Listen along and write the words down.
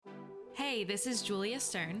Hey, this is Julia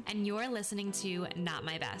Stern, and you're listening to Not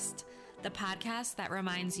My Best, the podcast that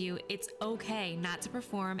reminds you it's okay not to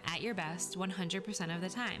perform at your best 100% of the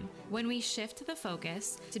time. When we shift the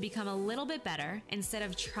focus to become a little bit better, instead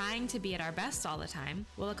of trying to be at our best all the time,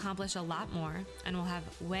 we'll accomplish a lot more and we'll have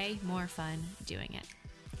way more fun doing it.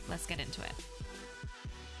 Let's get into it.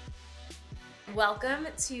 Welcome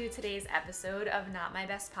to today's episode of Not My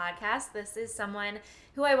Best Podcast. This is someone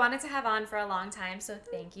who I wanted to have on for a long time, so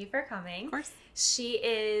thank you for coming. Of course. She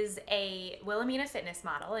is a Wilhelmina fitness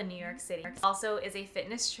model in New York City. Also is a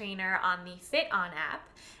fitness trainer on the FitOn app,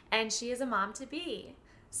 and she is a mom-to-be.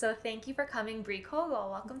 So thank you for coming, Brie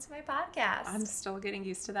Kogel. Welcome to my podcast. I'm still getting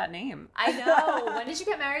used to that name. I know. When did you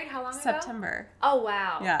get married? How long ago? September. Oh,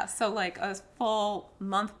 wow. Yeah, so like a full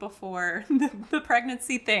month before the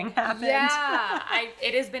pregnancy thing happened. Yeah,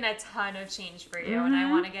 it has been a ton of change for you, and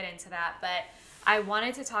I want to get into that, but I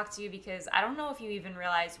wanted to talk to you because I don't know if you even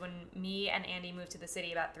realized when me and Andy moved to the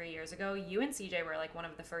city about 3 years ago, you and CJ were like one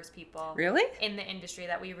of the first people Really? in the industry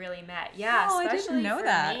that we really met. Yeah, Oh, especially I didn't know for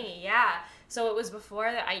that. me. Yeah. So it was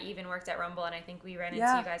before that I even worked at Rumble, and I think we ran into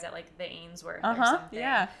you guys at like the Ainsworth or something.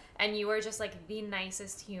 Yeah. And you were just like the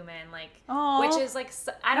nicest human, like, Aw. which is like,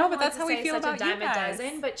 I don't but want that's to how we say feel such a about you dime a guys.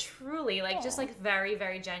 dozen, but truly, like, just like very,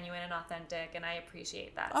 very genuine and authentic, and I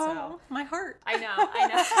appreciate that. Oh, my heart. I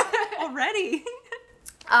know. Already.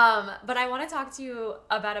 But I want to talk to you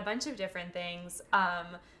about a bunch of different things.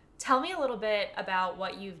 Tell me a little bit about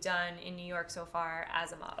what you've done in New York so far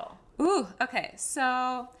as a model. Ooh, okay.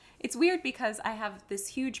 So it's weird because I have this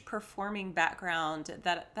huge performing background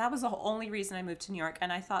that was the only reason I moved to New York.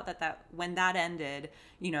 And I thought that when that ended,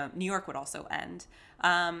 New York would also end.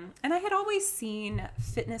 And I had always seen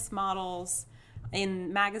fitness models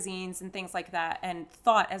in magazines and things like that and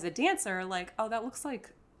thought as a dancer, like, oh, that looks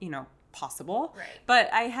like, possible. Right.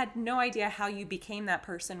 But I had no idea how you became that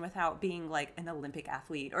person without being like an Olympic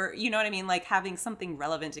athlete or, you know what I mean? Like having something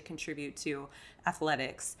relevant to contribute to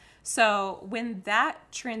athletics. So when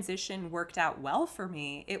that transition worked out well for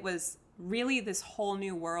me, it was really this whole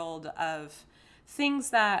new world of things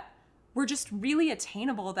that were just really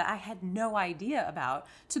attainable that I had no idea about,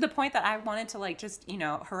 to the point that I wanted to like just,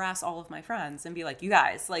 harass all of my friends and be like, you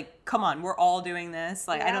guys, like, come on, we're all doing this.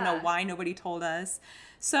 Like, I don't know why nobody told us.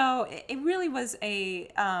 So it really was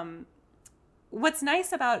what's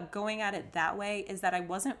nice about going at it that way is that I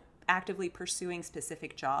wasn't actively pursuing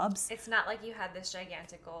specific jobs. It's not like you had this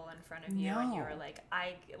gigantic goal in front of you and you were like,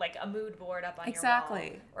 like a mood board up on your wall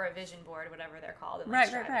or a vision board, whatever they're called, and like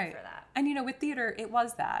striving for that. And with theater, it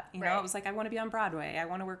was that. It Right. was like, I want to be on Broadway. I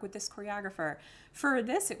want to work with this choreographer. For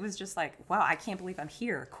this, it was just like, wow, I can't believe I'm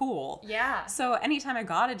here. Cool. Yeah. So anytime I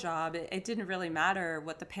got a job, it didn't really matter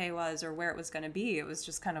what the pay was or where it was going to be. It was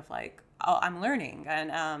just kind of like, oh, I'm learning.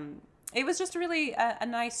 And it was just really a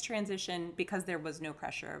nice transition because there was no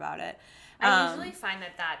pressure about it. I usually find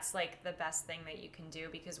that that's like the best thing that you can do,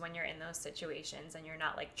 because when you're in those situations and you're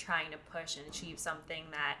not like trying to push and achieve something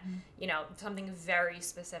that, something very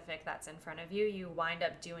specific that's in front of you, you wind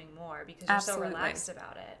up doing more because you're so relaxed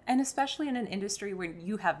about it. And especially in an industry where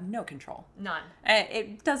you have no control. None.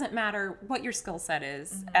 It doesn't matter what your skill set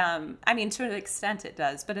is. Mm-hmm. To an extent it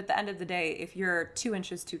does. But at the end of the day, if you're 2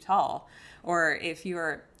 inches too tall or if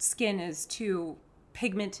your skin is too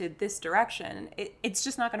pigmented this direction, it's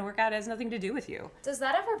just not going to work out. It has nothing to do with you. Does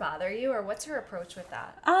that ever bother you, or what's your approach with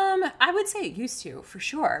that? I would say it used to, for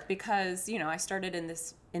sure, because I started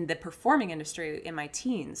in the performing industry in my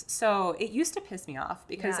teens, so it used to piss me off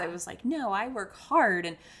because I was like, no, I work hard.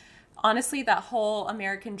 And honestly, that whole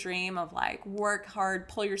American dream of like work hard,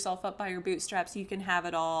 pull yourself up by your bootstraps, you can have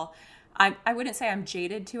it all. I wouldn't say I'm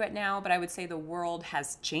jaded to it now, but I would say the world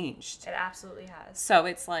has changed. It absolutely has. So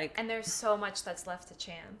it's like... And there's so much that's left to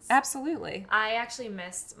chance. Absolutely. I actually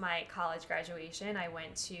missed my college graduation. I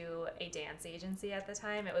went to a dance agency at the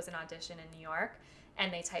time. It was an audition in New York,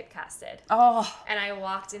 and they typecasted. Oh. And I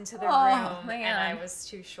walked into the room, man. and I was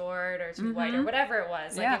too short or too white or whatever it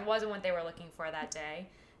was. Like, it wasn't what they were looking for that day.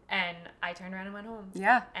 And I turned around and went home.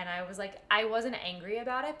 Yeah. And I was like, I wasn't angry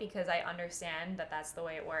about it because I understand that that's the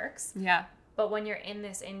way it works. Yeah. But when you're in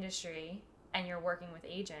this industry and you're working with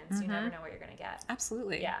agents, you never know what you're going to get.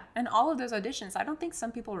 Absolutely. Yeah. And all of those auditions, I don't think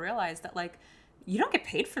some people realize that, like, you don't get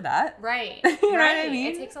paid for that. Right. You know what I mean?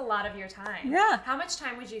 It takes a lot of your time. Yeah. How much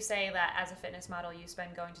time would you say that as a fitness model you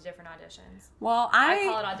spend going to different auditions? Well, I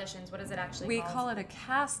call it auditions. What is it actually we called? call it a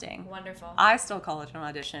casting. Wonderful. I still call it an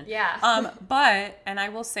audition. Yeah. But, and I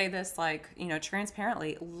will say this, like,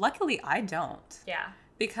 transparently, luckily I don't. Yeah.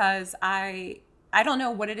 Because I don't know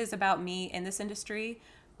what it is about me in this industry,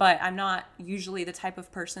 but I'm not usually the type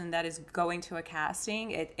of person that is going to a casting.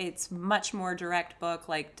 It's much more direct book.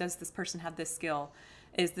 Like, does this person have this skill?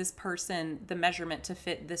 Is this person the measurement to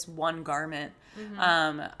fit this one garment?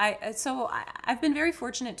 I've been very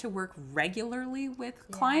fortunate to work regularly with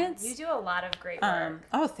clients. You do a lot of great work.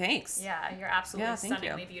 Oh, thanks. Yeah, you're absolutely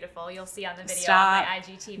stunningly beautiful. You'll see on the video Stop. on my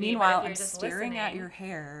IGTV. Meanwhile, but if you're I'm just staring listening, at your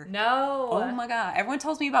hair. No. Oh my God. Everyone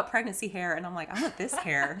tells me about pregnancy hair, and I'm like, I want this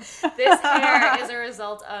hair. This hair is a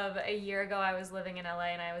result of a year ago I was living in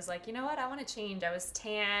LA, and I was like, you know what? I want to change. I was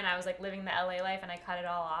tan. I was like living the LA life, and I cut it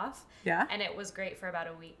all off. Yeah. And it was great for about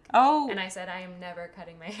a week. Oh. And I said, I am never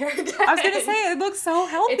cutting my hair again. I was going to say, it looks so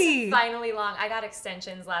healthy. It's finally long. I got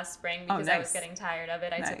extensions last spring because I was nice. getting tired of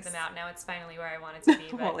it. I took Nice. them out. Now it's finally where I want it to be.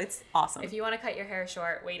 But Well, it's awesome. if you want to cut your hair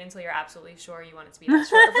short, wait until you're absolutely sure you want it to be that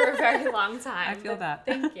short for a very long time. I feel that.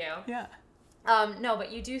 Thank you. Yeah. No,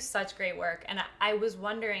 but you do such great work. And I was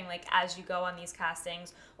wondering, like, as you go on these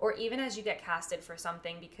castings, or even as you get casted for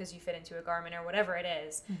something because you fit into a garment or whatever it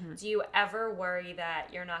is, do you ever worry that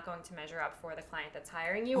you're not going to measure up for the client that's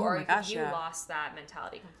hiring you? Oh or my gosh, have you yeah. lost that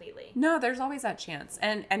mentality completely? No, there's always that chance.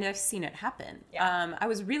 And I've seen it happen. Yeah. I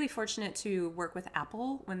was really fortunate to work with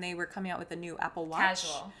Apple when they were coming out with a new Apple Watch.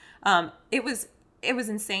 Casual. It was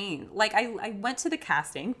insane. Like, I went to the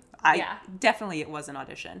casting. Definitely, it was an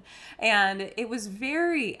audition. And it was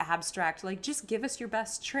very abstract. Like, just give us your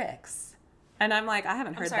best tricks. And I'm like, I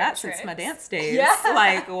haven't heard that since my dance days. Yeah.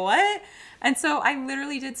 Like, what? And so I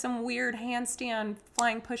literally did some weird handstand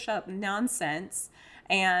flying push-up nonsense.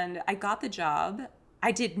 And I got the job.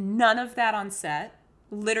 I did none of that on set.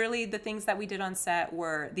 Literally, the things that we did on set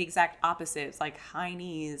were the exact opposites, like high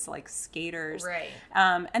knees, like skaters. Right.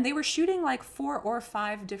 And they were shooting like 4 or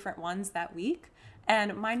 5 different ones that week.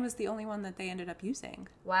 And mine was the only one that they ended up using.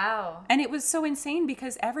 Wow. And it was so insane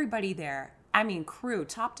because everybody there, I mean, crew,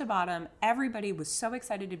 top to bottom, everybody was so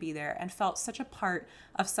excited to be there and felt such a part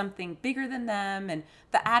of something bigger than them. And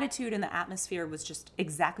the attitude and the atmosphere was just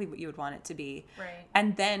exactly what you would want it to be. Right.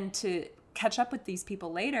 And then to catch up with these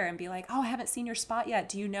people later and be like, oh, I haven't seen your spot yet.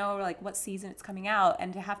 Do you know like what season it's coming out?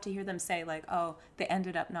 And to have to hear them say like, oh, they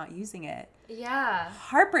ended up not using it. Yeah.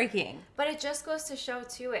 Heartbreaking. But it just goes to show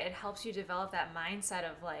too, it helps you develop that mindset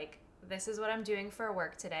of like, this is what I'm doing for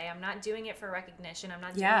work today. I'm not doing it for recognition. I'm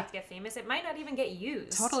not doing it to get famous. It might not even get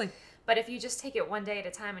used. Totally. But if you just take it one day at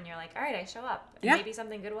a time and you're like, all right, I show up. And maybe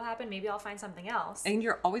something good will happen. Maybe I'll find something else. And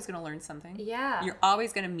you're always going to learn something. Yeah. You're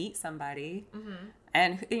always going to meet somebody. Mm-hmm.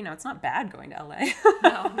 And, you know, it's not bad going to LA.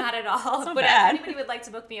 No, not at all. Not but bad. if anybody would like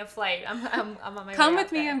to book me a flight, I'm on my way. Come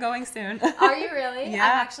with me. There. I'm going soon. Are you really? Yeah.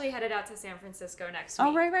 I'm actually headed out to San Francisco next week.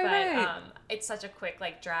 Oh, right. It's such a quick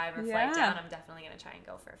like drive or flight down. I'm definitely going to try and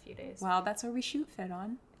go for a few days. Well, that's where we shoot Fit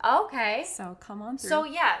On. Okay. So come on through. So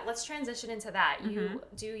yeah, let's transition into that. You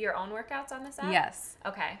do your own workouts on this app? Yes.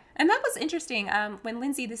 Okay. And that was interesting. When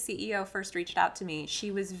Lindsay, the CEO, first reached out to me,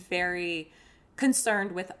 she was very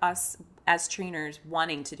concerned with us as trainers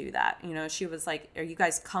wanting to do that. You know, she was like, are you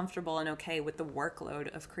guys comfortable and okay with the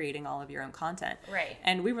workload of creating all of your own content? Right.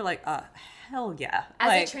 And we were like, hell yeah.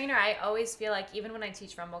 As a trainer, I always feel like, even when I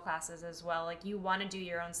teach Rumble classes as well, like you want to do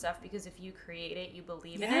your own stuff because if you create it, you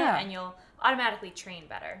believe in it and you'll automatically train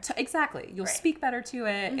better. Exactly. You'll speak better to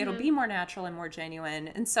it. It'll be more natural and more genuine.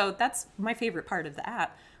 And so that's my favorite part of the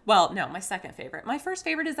app. Well, no, my second favorite. My first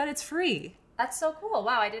favorite is that it's free. That's so cool.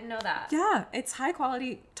 Wow, I didn't know that. Yeah, it's high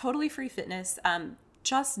quality, totally free fitness.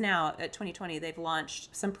 Just now at 2020, they've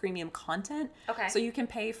launched some premium content. Okay. So you can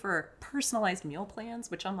pay for personalized meal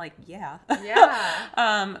plans, which I'm like, yeah.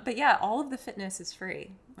 Yeah. But yeah, all of the fitness is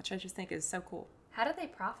free, which I just think is so cool. How do they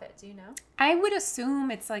profit? Do you know? I would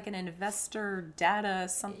assume it's like an investor data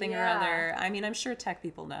something or other. I mean, I'm sure tech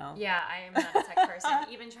people know. Yeah, I am not a tech person.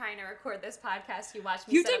 Even trying to record this podcast, you watched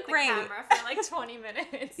me You set did up great. the camera for like 20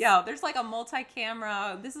 minutes. Yeah, there's like a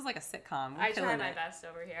multi-camera. This is like a sitcom. I try my best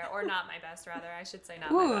over here. Or not my best, rather. I should say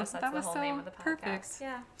not Ooh, my best. That's that the was whole so name of the podcast. perfect.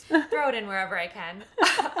 Yeah. Throw it in wherever I can.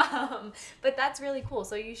 But that's really cool.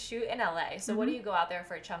 So you shoot in LA. So what do you go out there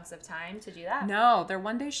for chunks of time to do that? No, they're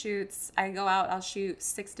one-day shoots. I go out, I'll shoot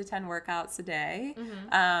 6 to 10 workouts a day.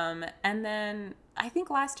 And then I think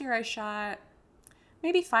last year I shot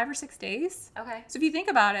maybe 5 or 6 days. Okay. So if you think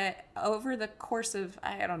about it, over the course of,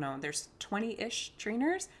 I don't know, there's 20-ish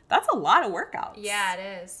trainers. That's a lot of workouts. Yeah,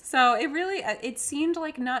 it is. So it seemed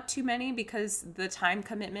like not too many because the time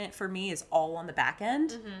commitment for me is all on the back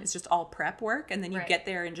end. It's just all prep work. And then you get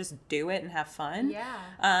there and just do it and have fun. Yeah.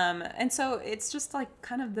 And so it's just like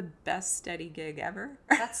kind of the best steady gig ever.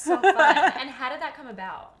 That's so fun. And how did that come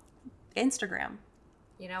about? Instagram.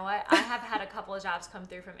 You know what? I have had a couple of jobs come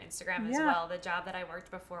through from Instagram as well. The job that I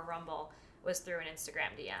worked before Rumble, was through an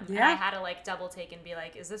Instagram DM. And Yeah. I had to like double take and be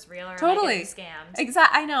like, is this real or Totally. am I getting scammed?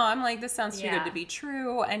 Exactly. I know. I'm like, this sounds too Yeah. good to be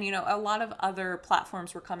true. And, you know, a lot of other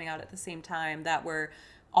platforms were coming out at the same time that were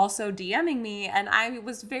also DMing me. And I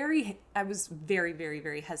was very, very,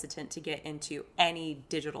 very hesitant to get into any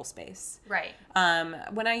digital space. Right.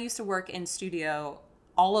 When I used to work in studio,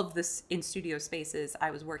 all of this in studio spaces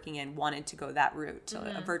I was working in wanted to go that route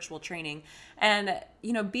to a virtual training. And,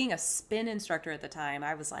 you know, being a spin instructor at the time,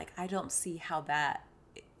 I was like, I don't see how that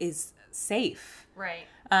is safe. Right.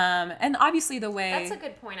 And obviously the way... That's a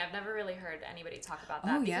good point. I've never really heard anybody talk about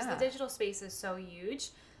that because yeah. the digital space is so huge.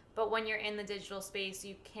 But when you're in the digital space,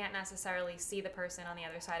 you can't necessarily see the person on the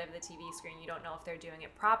other side of the TV screen. You don't know if they're doing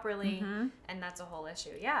it properly. And that's a whole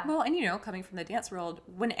issue. Yeah. Well, and, you know, coming from the dance world,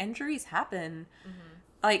 when injuries happen...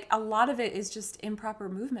 Like, a lot of it is just improper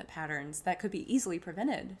movement patterns that could be easily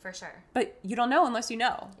prevented. For sure. But you don't know unless you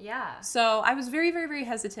know. Yeah. So I was very, very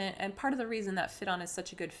hesitant. And part of the reason that Fit On is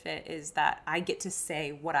such a good fit is that I get to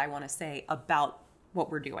say what I want to say about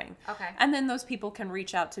what we're doing. Okay. And then those people can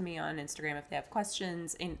reach out to me on Instagram if they have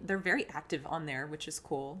questions. And they're very active on there, which is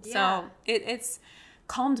cool. Yeah. So it's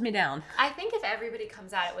calmed me down. I think if everybody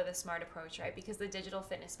comes at it with a smart approach, right? Because the digital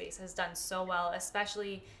fitness space has done so well,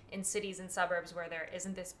 especially in cities and suburbs where there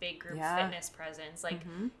isn't this big group fitness presence. Like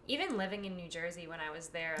even living in New Jersey when I was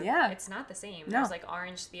there, it's not the same. No. There's like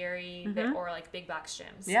Orange Theory or like big box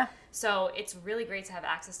gyms. Yeah. So it's really great to have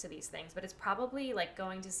access to these things, but it's probably like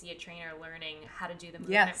going to see a trainer, learning how to do the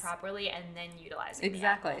movement properly, and then utilizing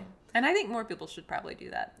Exactly. the app. And I think more people should probably do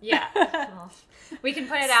that. Yeah. Well, we can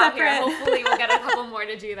put it out here. Separate. Hopefully we'll get a couple more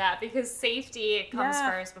to do that because safety comes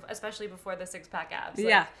Yeah. first, especially before the six-pack abs. Like,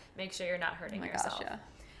 Yeah. Make sure you're not hurting Oh my yourself. gosh,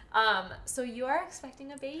 yeah. So you are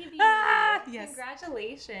expecting a baby. Yes.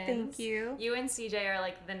 Congratulations. Thank you. You and CJ are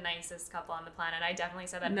like the nicest couple on the planet. I definitely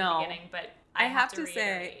said that in No. the beginning, but I have to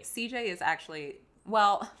reiterate. say, CJ is actually,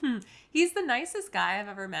 well, he's the nicest guy I've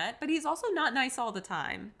ever met, but he's also not nice all the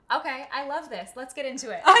time. Okay, I love this. Let's get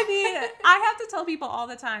into it. I mean, I have to tell people all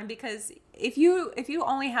the time because if you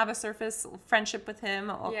only have a surface friendship with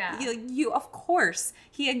him, you of course,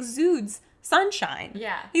 he exudes sunshine.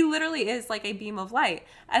 Yeah. He literally is like a beam of light.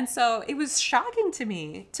 And so it was shocking to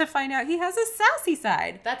me to find out he has a sassy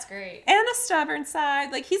side That's great. and a stubborn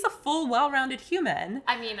side. Like, he's a full, well-rounded human.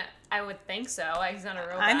 I mean, I would think so. He's not a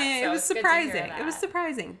robot. I mean, so it was it's good to hear surprising. It was that.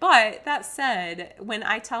 surprising. But that said, when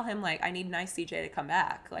I tell him, like, I need nice CJ to come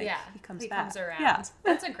back, like, he comes back. comes around. Yeah.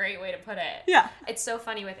 That's a great way to put it. Yeah. It's so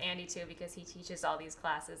funny with Andy, too, because he teaches all these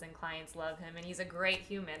classes and clients love him, and he's a great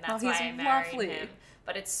human. That's why he's I married lovely. him.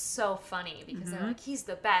 But it's so funny because they're like, he's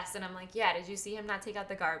the best. And I'm like, yeah, did you see him not take out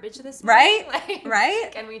the garbage this morning? Right? Like, Right?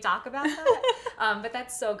 Can we talk about that? But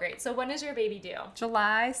that's so great. So when is your baby due?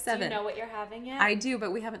 July 7th. Do you know what you're having yet? I do,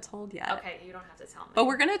 but we haven't told yet. Okay, you don't have to tell me. But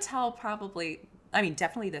we're going to tell probably, I mean,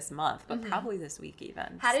 definitely this month, but probably this week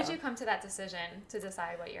even. How did you come to that decision to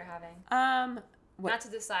decide what you're having? What? Not to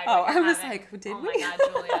decide. Oh, what you're I was having. like, did oh we? my God,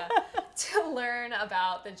 Julia. To learn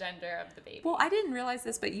about the gender of the baby. Well, I didn't realize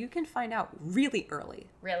this, but you can find out really early.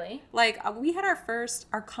 Really? Like, we had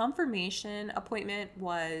our confirmation appointment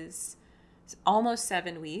was almost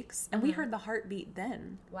 7 weeks, and we heard the heartbeat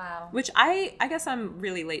then. Wow. Which I guess I'm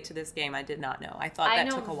really late to this game. I did not know. I thought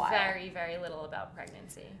that took a while. I know very, very little about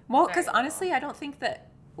pregnancy. Well, Very because little. honestly, I don't think that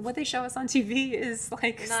what they show us on TV is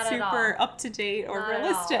like Not at super all. up to date or Not at all.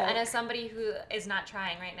 realistic. And as somebody who is not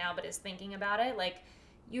trying right now but is thinking about it, like,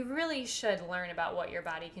 you really should learn about what your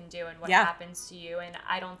body can do and what Yeah. happens to you. And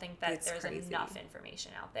I don't think that It's there's crazy. enough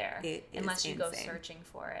information out there It is unless you go insane. searching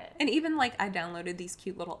for it. And even like I downloaded these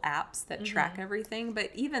cute little apps that track everything,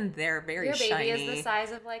 but even they're very Your baby shiny. is the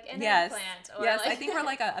size of like an yes, eggplant. Or yes. like, I think we're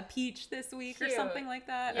like a peach this week or Cute. something like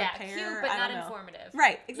that. Yeah, a pear, cute, but I not don't know. informative.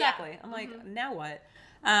 Right, exactly. Yeah. I'm like, now what?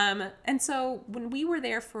 And so when we were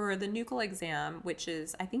there for the nuchal exam, which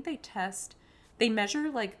is, I think they measure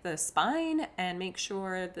like the spine and make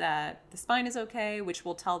sure that the spine is okay, which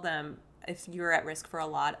will tell them if you're at risk for a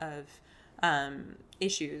lot of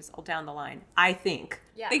issues down the line. I think.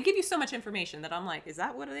 Yeah. They give you so much information that I'm like, is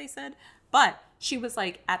that what they said? But she was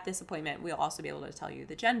like, at this appointment, we'll also be able to tell you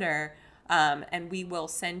the gender, and we'll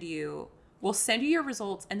send you your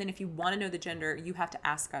results, and then if you want to know the gender, you have to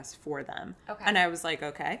ask us for them. Okay. And I was like,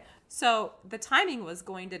 okay. So the timing was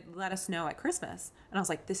going to let us know at Christmas. And I was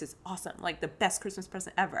like, this is awesome. Like, the best Christmas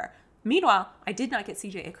present ever. Meanwhile, I did not get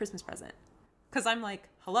CJ a Christmas present. Because I'm like,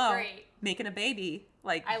 hello, Great. making a baby.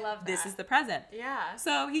 Like, I love this that. is the present. Yeah.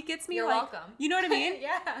 So he gets me You're like, welcome. you know what I mean?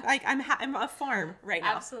 Yeah. Like, I'm a farm right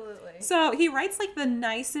now. Absolutely. So he writes like the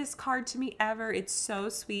nicest card to me ever. It's so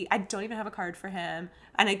sweet. I don't even have a card for him.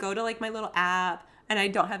 And I go to like my little app and I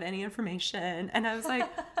don't have any information. And I was like,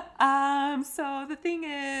 So the thing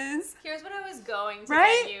is, Here's what I was going to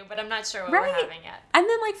Right? get you, but I'm not sure what Right? we're having yet. And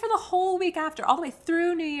then like for the whole week after, all the way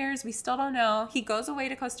through New Year's, we still don't know. He goes away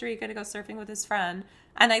to Costa Rica to go surfing with his friend.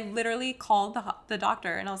 And I literally called the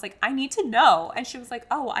doctor and I was like, I need to know. And she was like,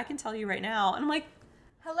 oh, I can tell you right now. And I'm like,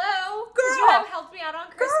 Hello? Girl! Could you have helped me out on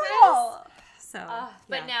Christmas? girl. So,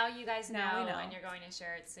 But yeah. now you guys know, Now we know. and you're going to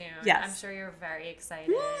share it soon. Yes. I'm sure you're very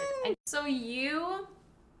excited. And so you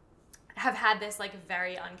have had this like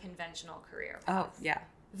very unconventional career path. Oh, yeah.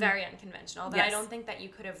 Very unconventional that I Yes. don't think that you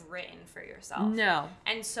could have written for yourself. No.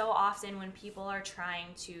 And so often when people are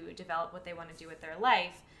trying to develop what they want to do with their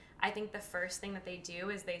life, I think the first thing that they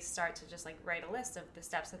do is they start to just like write a list of the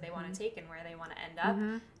steps that they want to take and where they want to end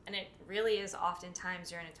up. And it really is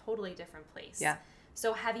oftentimes you're in a totally different place. Yeah.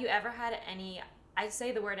 So have you ever had any, I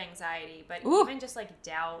say the word anxiety, but Ooh. even just like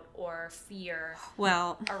doubt or fear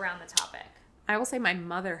Well, around the topic? I will say my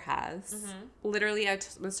mother has. Literally, I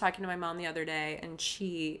was talking to my mom the other day and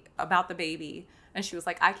about the baby. And she was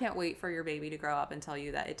like, I can't wait for your baby to grow up and tell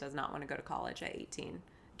you that it does not want to go to college at 18.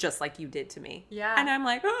 Just like you did to me. Yeah. And I'm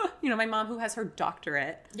like, oh, my mom who has her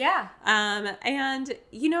doctorate. Yeah. And,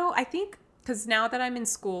 I think, because now that I'm in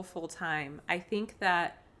school full time, I think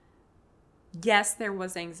that, yes, there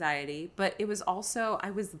was anxiety, but it was also,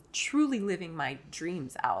 I was truly living my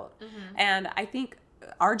dreams out. And I think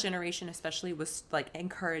our generation especially was like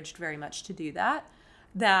encouraged very much to do that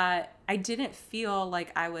I didn't feel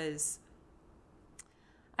like I was,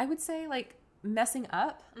 I would say like messing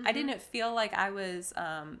up. I didn't feel like I was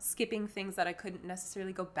skipping things that I couldn't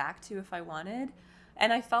necessarily go back to if I wanted.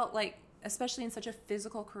 And I felt like, especially in such a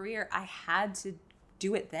physical career, I had to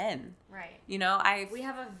do it then. Right. We We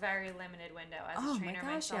have a very limited window as Oh a my trainer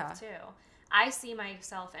gosh, myself too. I see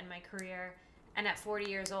myself and my career, and at 40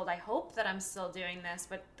 years old, I hope that I'm still doing this,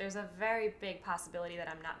 but there's a very big possibility that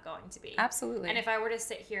I'm not going to be. Absolutely. And if I were to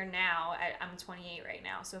sit here now, I'm 28 right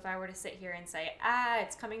now, so if I were to sit here and say,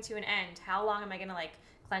 it's coming to an end, how long am I going to like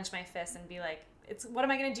clench my fist and be like, what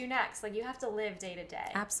am I going to do next? Like you have to live day to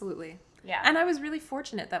day. Absolutely. Yeah. And I was really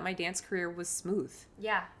fortunate that my dance career was smooth.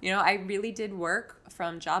 Yeah. I really did work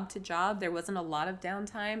from job to job. There wasn't a lot of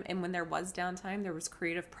downtime. And when there was downtime, there was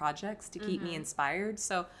creative projects to keep me inspired.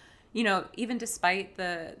 So, even despite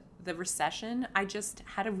the recession, I just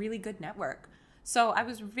had a really good network. So I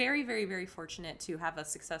was very, very, very fortunate to have a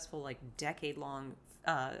successful, like, decade-long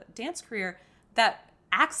dance career that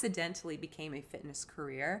accidentally became a fitness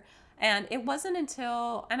career. And it wasn't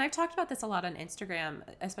until, and I've talked about this a lot on Instagram,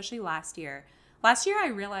 especially last year. Last year, I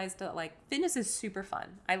realized that like fitness is super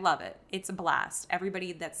fun. I love it. It's a blast.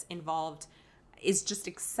 Everybody that's involved is just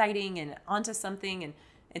exciting and onto something, and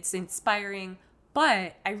it's inspiring.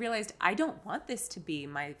 But I realized I don't want this to be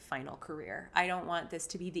my final career. I don't want this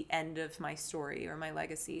to be the end of my story or my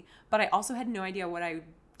legacy. But I also had no idea what I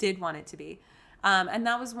did want it to be. And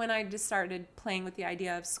that was when I just started playing with the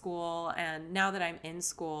idea of school. And now that I'm in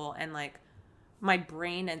school and like my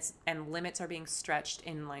brain and limits are being stretched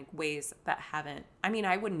in like ways that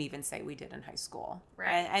I wouldn't even say we did in high school.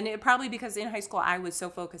 Right. And it probably because in high school I was so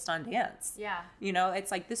focused on dance. Yeah.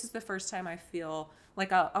 It's like this is the first time I feel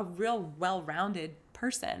like a real well-rounded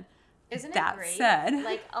person. Isn't it that great? said,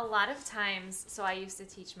 Like a lot of times, so I used to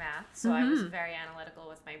teach math, so I was very analytical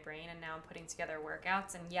with my brain, and now I'm putting together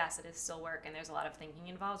workouts, and yes, it is still work, and there's a lot of thinking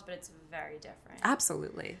involved, but it's very different.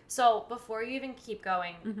 absolutely. So before you even keep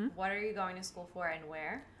going, what are you going to school for and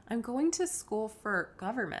where? I'm going to school for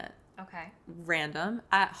government. Okay. Random.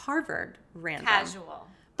 At Harvard. Random. Casual.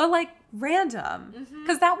 But like random.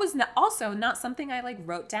 Because that was also not something I like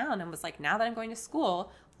wrote down and was like, now that I'm going to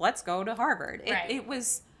school, let's go to Harvard. Right. It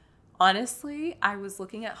was, honestly, I was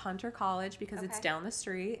looking at Hunter College because it's Okay. down the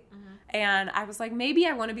street. And I was like, maybe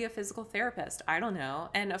I want to be a physical therapist. I don't know.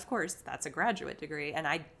 And of course, that's a graduate degree. And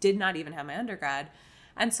I did not even have my undergrad.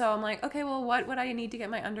 And so I'm like, okay, well, what would I need to get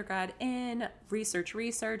my undergrad in? Research,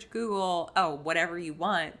 Google, whatever you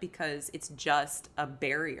want, because it's just a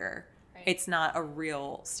barrier. Right. It's not a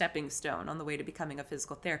real stepping stone on the way to becoming a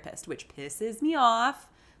physical therapist, which pisses me off.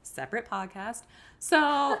 Separate podcast.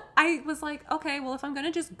 So I was like, okay, well, if I'm going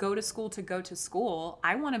to just go to school,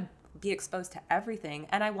 I want to be exposed to everything,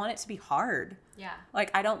 and I want it to be hard. Yeah.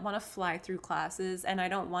 Like, I don't want to fly through classes, and I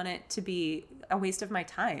don't want it to be a waste of my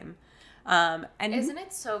time. And Isn't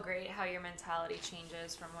it so great how your mentality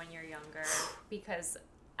changes from when you're younger? Because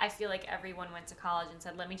I feel like everyone went to college and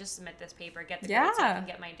said, let me just submit this paper, get the grades so I can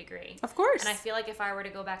get my degree. Of course. And I feel like if I were to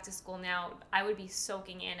go back to school now, I would be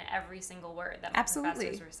soaking in every single word that my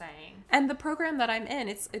professors were saying. And the program that I'm in,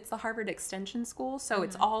 it's the Harvard Extension School, so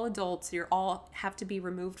it's all adults. You all have to be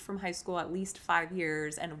removed from high school at least 5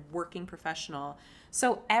 years and a working professional.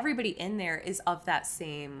 So everybody in there is of that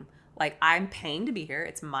same, like, I'm paying to be here.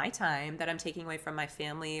 It's my time that I'm taking away from my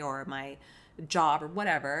family or my job or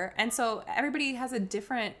whatever. And so everybody has a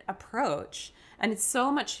different approach, and it's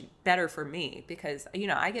so much better for me because, you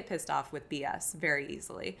know, I get pissed off with BS very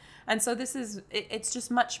easily. And so this is, it's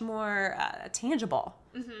just much more tangible.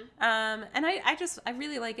 And I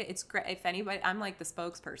really like it. It's great. If anybody, I'm like the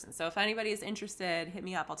spokesperson. So if anybody is interested, hit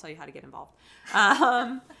me up. I'll tell you how to get involved.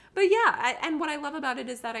 But yeah, and what I love about it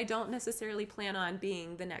is that I don't necessarily plan on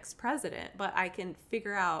being the next president, but I can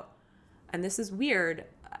figure out, and this is weird,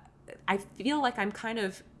 I feel like I'm kind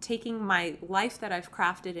of taking my life that I've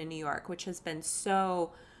crafted in New York, which has been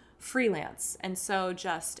so freelance and so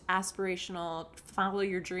just aspirational, follow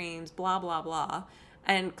your dreams, blah, blah, blah,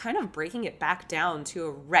 and kind of breaking it back down to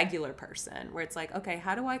a regular person where it's like, okay,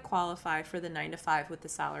 how do I qualify for the 9-to-5 with the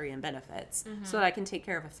salary and benefits so that I can take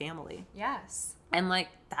care of a family? Yes. And like,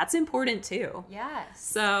 that's important too. Yes.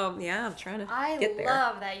 So yeah, I'm trying to get there. I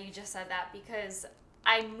love that you just said that because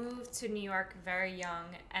I moved to New York very young,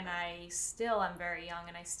 and I still am very young,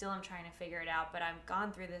 and I still am trying to figure it out, but I've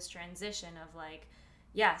gone through this transition of like,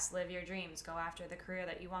 yes, live your dreams, go after the career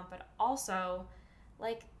that you want, but also,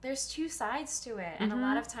 like, there's two sides to it, and a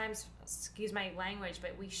lot of times, excuse my language,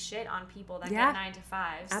 but we shit on people that get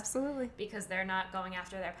 9-to-5s. Absolutely. Because they're not going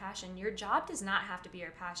after their passion. Your job does not have to be your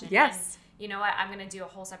passion. Yes. And you know what? I'm going to do a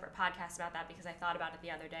whole separate podcast about that because I thought about it the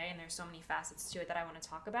other day, and there's so many facets to it that I want to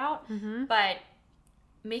talk about. But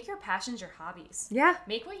make your passions your hobbies. Yeah.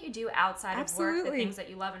 Make what you do outside of work the things that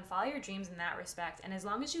you love, and follow your dreams in that respect. And as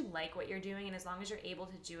long as you like what you're doing, and as long as you're able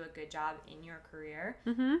to do a good job in your career,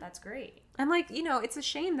 that's great. And like, you know, it's a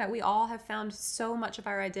shame that we all have found so much of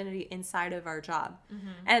our identity inside of our job.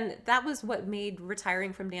 And that was what made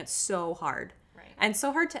retiring from dance so hard. Right. And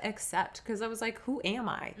so hard to accept, because I was like, who am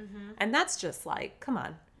I? And that's just like, come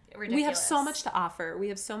on. Ridiculous. We have so much to offer. We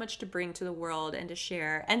have so much to bring to the world and to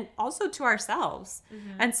share, and also to ourselves.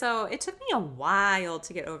 And so it took me a while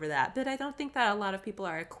to get over that, but I don't think that a lot of people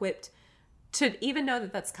are equipped to even know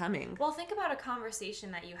that that's coming. Well, think about a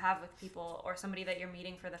conversation that you have with people or somebody that you're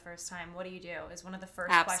meeting for the first time. What do you do? Is one of the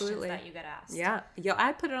first questions that you get asked. Yeah. Yo,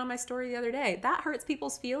 I put it on my story the other day. That hurts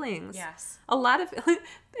people's feelings. Yes. A lot of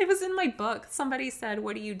it was in my book. Somebody said,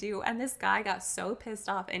 what do you do? And this guy got so pissed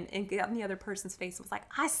off and got in the other person's face and was like,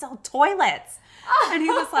 I sell toilets. And he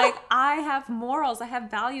was like, I have morals. I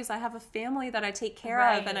have values. I have a family that I take care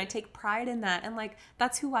of, and I take pride in that. And like,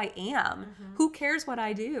 that's who I am. Who cares what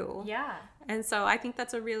I do? Yeah. And so I think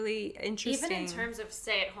that's a really interesting... Even in terms of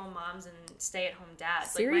stay-at-home moms and stay-at-home dads.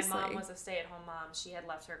 Seriously. Like, my mom was a stay-at-home mom. She had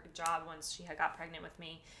left her job once she had got pregnant with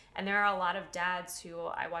me. And there are a lot of dads who,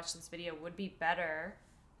 I watched this video, would be better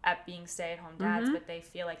at being stay-at-home dads, but they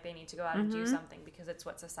feel like they need to go out and do something because it's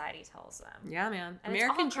what society tells them. Yeah, man. And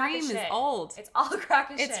American dream is old. It's all a crock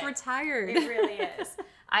of shit. It's retired. It really is.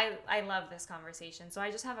 I love this conversation. So I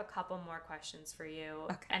just have a couple more questions for you.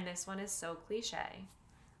 Okay. And this one is so cliche.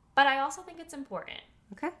 But I also think it's important.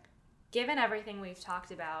 Okay. Given everything we've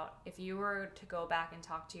talked about, if you were to go back and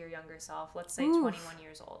talk to your younger self, let's say 21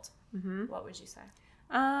 years old, what would you say?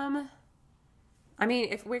 I mean,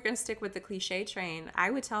 if we're going to stick with the cliche train,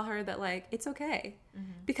 I would tell her that, like, it's okay.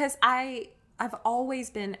 Because I've always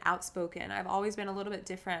been outspoken. I've always been a little bit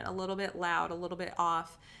different, a little bit loud, a little bit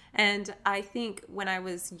off. And I think when I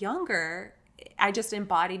was younger, I just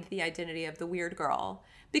embodied the identity of the weird girl,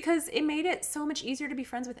 because it made it so much easier to be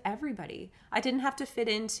friends with everybody. I didn't have to fit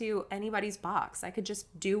into anybody's box. I could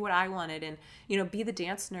just do what I wanted and, you know, be the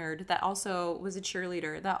dance nerd that also was a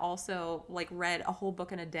cheerleader, that also like read a whole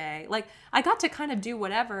book in a day. Like, I got to kind of do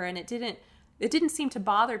whatever, and it didn't seem to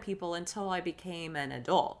bother people until I became an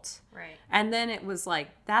adult. Right. And then it was like,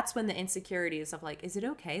 that's when the insecurities of like, is it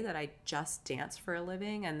okay that I just dance for a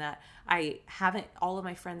living and that I haven't, all of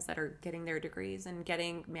my friends that are getting their degrees and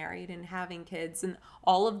getting married and having kids and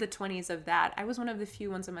all of the 20s of that. I was one of the few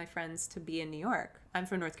ones of my friends to be in New York. I'm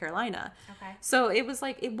from North Carolina. Okay. So it was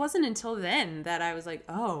like, it wasn't until then that I was like,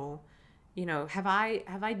 oh, you know, have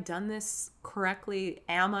I done this correctly?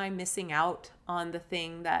 Am I missing out on the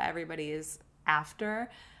thing that everybody is after?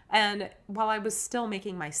 And while I was still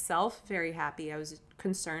making myself very happy, I was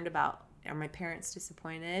concerned about, are my parents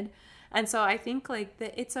disappointed? And so I think like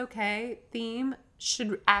the it's okay theme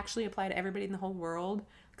should actually apply to everybody in the whole world,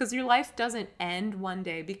 because your life doesn't end one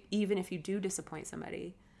day, even if you do disappoint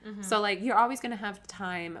somebody. So like you're always going to have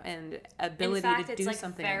time and ability in fact, to do it's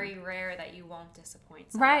something. very rare that you won't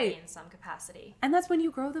disappoint somebody in some capacity. And that's when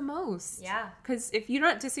you grow the most. Yeah. Because if you're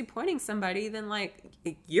not disappointing somebody, then like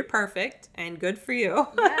you're perfect and good for you.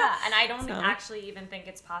 Yeah. And I don't actually even think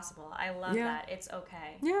it's possible. I love that. It's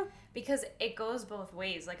okay. Yeah. Because it goes both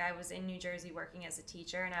ways. Like I was in New Jersey working as a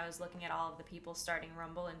teacher, and I was looking at all of the people starting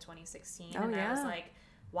Rumble in 2016. I was like,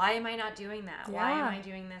 why am I not doing that? Yeah. Why am I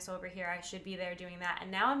doing this over here? I should be there doing that. And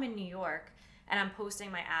now I'm in New York, and I'm posting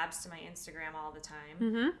my abs to my Instagram all the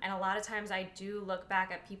time. And a lot of times I do look back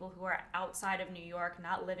at people who are outside of New York,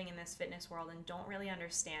 not living in this fitness world, and don't really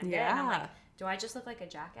understand it. And I'm like, do I just look like a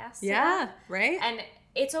jackass? Yeah, right? And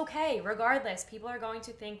it's okay, regardless. People are going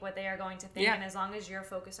to think what they are going to think. And as long as you're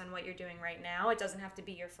focused on what you're doing right now, it doesn't have to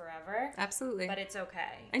be your forever. Absolutely. But it's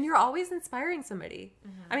okay. And you're always inspiring somebody.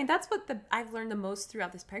 I mean, that's what I've learned the most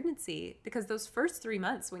throughout this pregnancy, because those first 3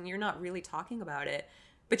 months when you're not really talking about it,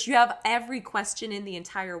 but you have every question in the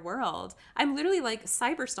entire world. I'm literally like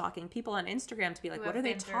cyber stalking people on Instagram to be like, what are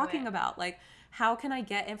they talking about? Like, how can I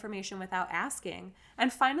get information without asking?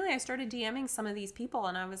 And finally, I started DMing some of these people,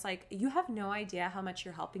 and I was like, you have no idea how much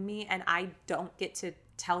you're helping me, and I don't get to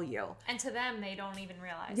tell you. And to them, they don't even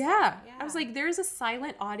realize. Yeah. I was like, there's a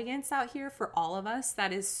silent audience out here for all of us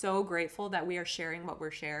that is so grateful that we are sharing what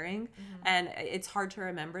we're sharing. And it's hard to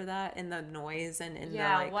remember that in the noise and in the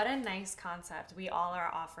like... what a nice concept. We all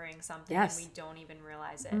are offering something and we don't even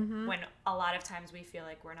realize it. When a lot of times we feel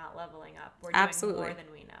like we're not leveling up. We're doing more than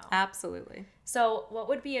we know. Absolutely. So what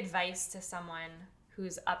would be advice to someone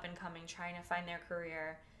who's up and coming, trying to find their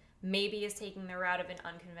career, maybe is taking the route of an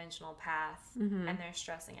unconventional path, and they're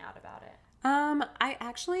stressing out about it? I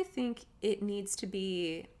actually think it needs to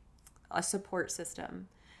be a support system.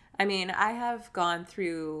 I mean, I have gone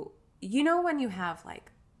through, you know, when you have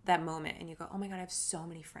like that moment and you go, oh my God, I have so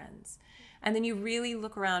many friends. And then you really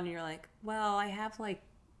look around and you're like, well, I have like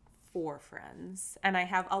 4 friends and I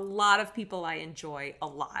have a lot of people I enjoy a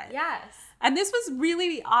lot. Yes. And this was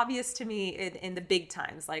really obvious to me in the big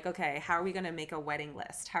times. Like, okay, how are we going to make a wedding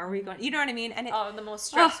list? How are we going, you know what I mean? And the most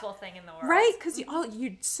stressful thing in the world. Right? Because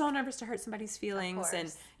you're so nervous to hurt somebody's feelings. And,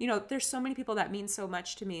 you know, there's so many people that mean so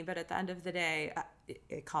much to me. But at the end of the day,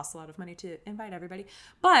 it costs a lot of money to invite everybody.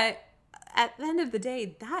 But at the end of the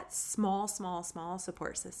day, that small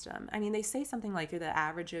support system. I mean, they say something like you're the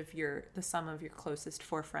average of the sum of your closest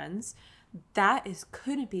 4 friends. That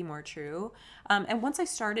couldn't be more true. And once I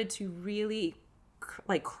started to really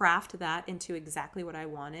like craft that into exactly what I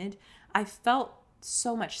wanted, I felt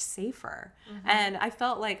so much safer. And I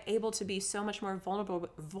felt like able to be so much more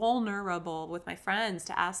vulnerable with my friends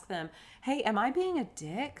to ask them, hey, am I being a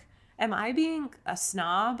dick? Am I being a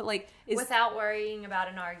snob? Like, without worrying about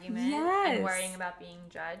an argument and worrying about being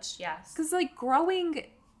judged. Yes. Because like growing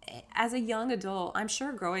as a young adult, I'm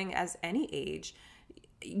sure growing as any age,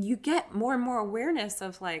 you get more and more awareness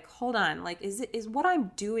of like, hold on, like, is what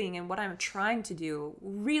I'm doing and what I'm trying to do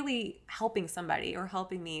really helping somebody or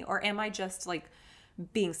helping me? Or am I just like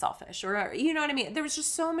being selfish? Or, you know what I mean? There was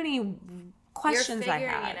just so many questions I had. You're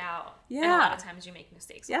figuring it out. Yeah. And a lot of times you make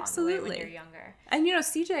mistakes along the way when you're younger. And, you know,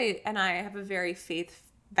 CJ and I have a very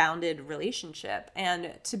faith-bounded relationship.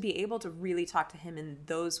 And to be able to really talk to him in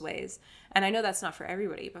those ways, and I know that's not for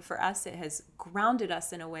everybody, but for us, it has grounded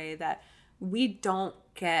us in a way that we don't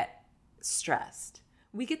get stressed.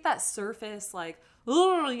 We get that surface like,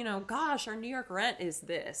 oh, you know, gosh, our New York rent is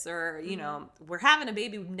this, or, you know, we're having a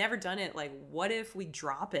baby, we've never done it. Like, what if we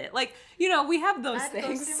drop it? Like, you know, we have those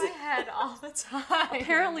things. That goes through my head all the time.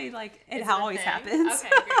 Apparently, like, it always happens. Okay,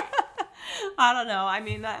 great. I don't know. I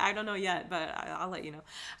mean, I don't know yet, but I'll let you know.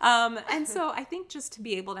 And so I think just to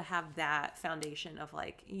be able to have that foundation of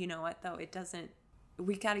like, you know what, though, it doesn't,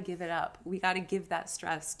 we got to give it up. We got to give that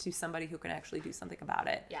stress to somebody who can actually do something about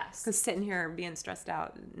it. Yes. Because sitting here and being stressed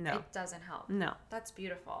out, no. It doesn't help. No. That's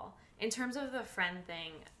beautiful. In terms of the friend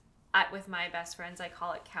thing, with my best friends, I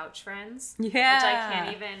call it couch friends. Yeah. Which I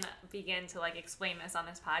can't even begin to like explain this on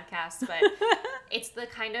this podcast, but it's the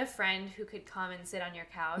kind of friend who could come and sit on your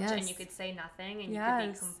couch and you could say nothing and you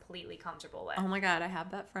could be completely comfortable with. Oh my God, I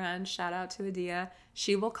have that friend. Shout out to Adia.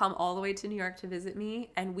 She will come all the way to New York to visit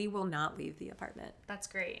me and we will not leave the apartment. That's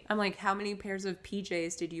great. I'm like, how many pairs of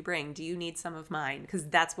PJs did you bring? Do you need some of mine? Because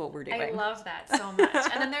that's what we're doing. I love that so much.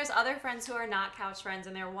 And then there's other friends who are not couch friends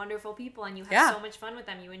and they're wonderful people and you have so much fun with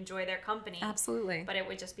them. You enjoy their company. Absolutely. But it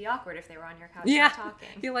would just be awkward if they were on your couch not talking.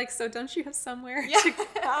 You're like, so don't you have somewhere to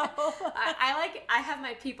go? I have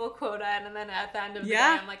my people quota and then at the end of the day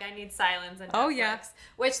I'm like, I need silence and Netflix.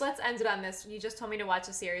 Which, let's end it on this. You just told me to watch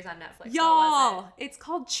a series on Netflix. Y'all, it's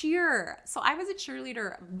called Cheer. So I was a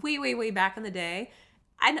cheerleader way, way, way back in the day.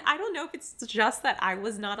 And I don't know if it's just that I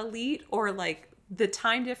was not elite or like the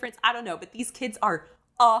time difference. I don't know, but these kids are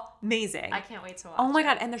amazing. I can't wait to watch. Oh my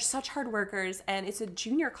God. And they're such hard workers. And it's a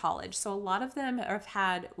junior college. So a lot of them have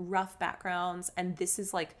had rough backgrounds. And this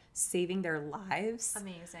is like saving their lives.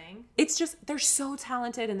 Amazing. It's just, they're so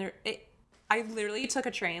talented. And I literally took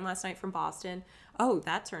a train last night from Boston. Oh,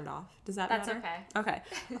 that turned off. Does that That's matter? okay. Okay.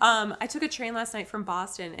 I took a train last night from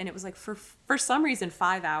Boston, and it was like for some reason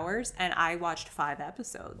 5 hours, and I watched 5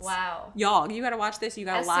 episodes. Wow. Y'all, you got to watch this. You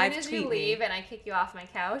got to live tweet As soon as you leave and I kick you off my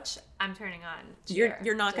couch, I'm turning on Cheer.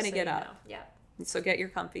 You're not going to get up. Know. Yeah. So get your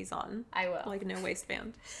comfies on. I will. Like no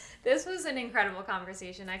waistband. This was an incredible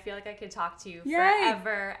conversation. I feel like I could talk to you Yay.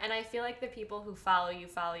 forever. And I feel like the people who follow you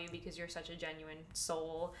because you're such a genuine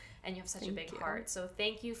soul and you have such a big heart. So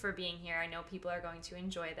thank you for being here. I know people are going to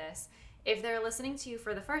enjoy this. If they're listening to you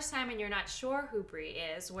for the first time and you're not sure who Brie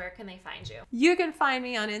is, where can they find you? You can find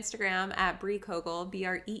me on Instagram at Brie Kogel,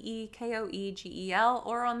 BreeKoegel,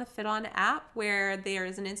 or on the Fit On app, where there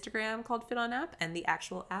is an Instagram called Fit On app and the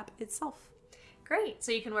actual app itself. Great.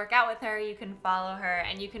 So you can work out with her, you can follow her,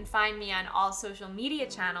 and you can find me on all social media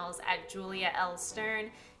channels at Julia L.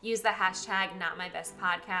 Stern. Use the hashtag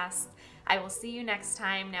NotMyBestPodcast. I will see you next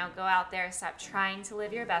time. Now go out there, stop trying to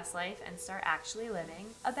live your best life, and start actually living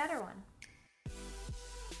a better one.